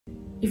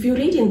If you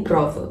read in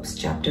Proverbs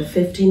chapter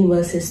 15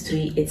 verses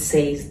 3, it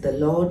says, "The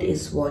Lord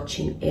is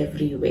watching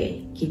every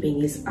way,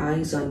 keeping his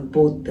eyes on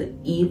both the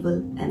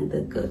evil and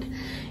the good."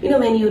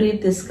 When you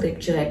read this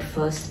scripture at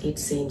first, it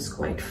seems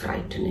quite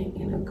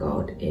frightening.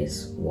 God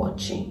is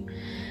watching.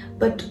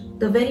 But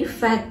the very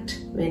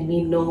fact when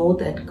we know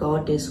that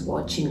God is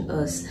watching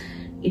us,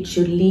 it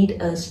should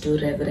lead us to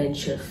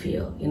reverential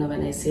fear.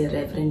 When I say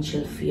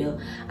reverential fear,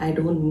 I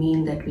don't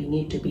mean that we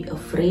need to be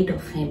afraid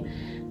of him,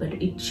 but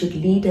it should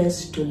lead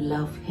us to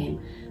love him,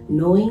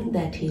 knowing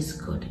that he's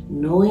good,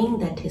 knowing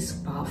that he's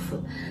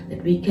powerful,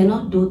 that we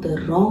cannot do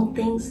the wrong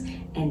things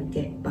and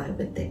get by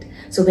with it.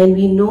 So when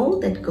we know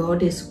that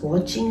God is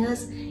watching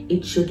us,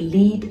 it should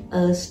lead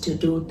us to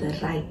do the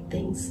right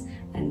things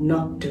and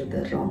not do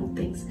the wrong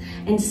things.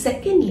 And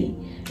secondly,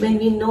 when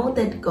we know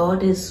that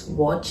God is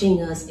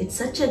watching us, it's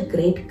such a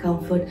great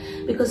comfort,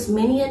 because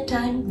many a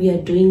time we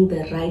are doing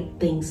the right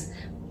things,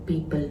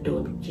 people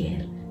don't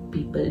care.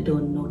 People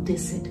don't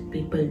notice it.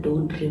 People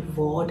don't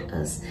reward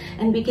us.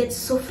 And we get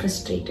so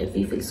frustrated.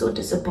 We feel so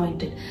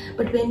disappointed.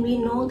 But when we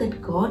know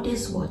that God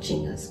is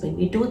watching us, when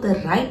we do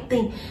the right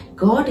thing,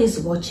 God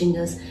is watching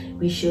us,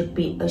 we should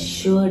be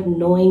assured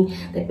knowing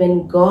that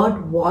when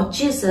God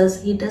watches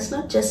us, he does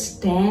not just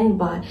stand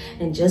by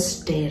and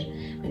just stare.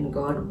 When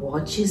God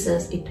watches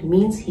us, it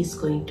means he's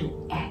going to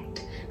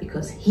act,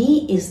 because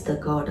he is the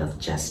God of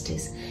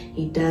justice.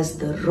 He does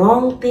the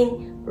wrong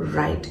thing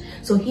right.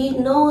 So he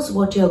knows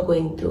what you're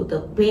going through,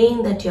 the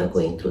pain that you're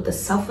going through, the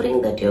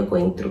suffering that you're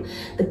going through,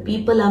 the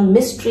people are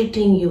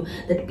mistreating you,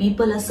 that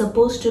people are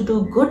supposed to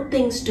do good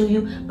things to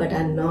you but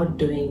are not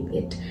doing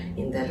it.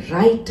 In the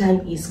right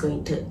time, he's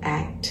going to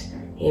act.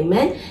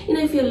 Amen.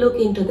 If you look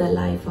into the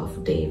life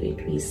of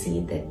David, we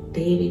see that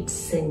David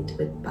sinned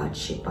with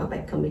Bathsheba by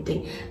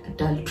committing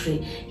adultery.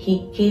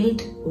 He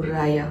killed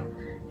Uriah.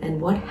 And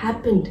what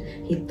happened?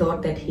 He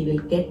thought that he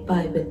will get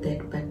by with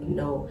it, but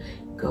no.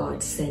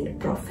 God sent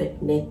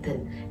prophet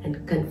Nathan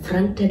and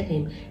confronted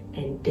him,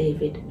 and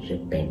David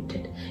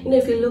repented.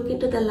 If you look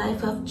into the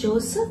life of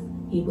Joseph,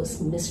 he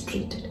was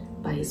mistreated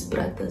by his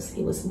brothers.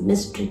 He was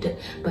mistreated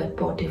by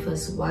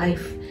Potiphar's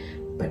wife.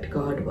 But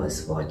God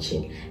was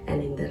watching,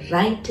 and in the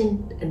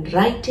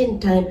right in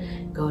time,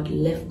 God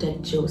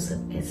lifted Joseph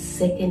as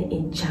second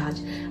in charge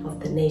of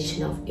the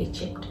nation of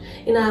Egypt.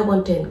 I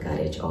want to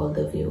encourage all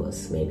the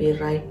viewers. Maybe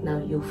right now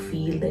you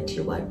feel that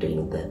you are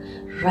doing the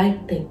right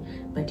thing,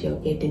 but you're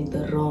getting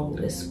the wrong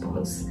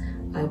response.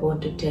 I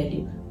want to tell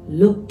you,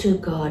 look to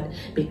God,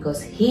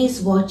 because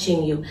he's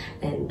watching you,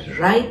 and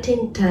right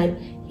in time,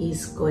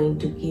 he's going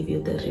to give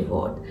you the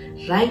reward.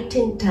 Right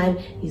in time,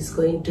 he's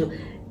going to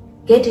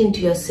get into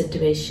your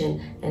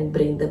situation and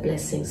bring the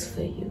blessings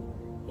for you.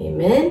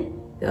 Amen.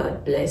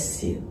 God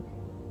bless you.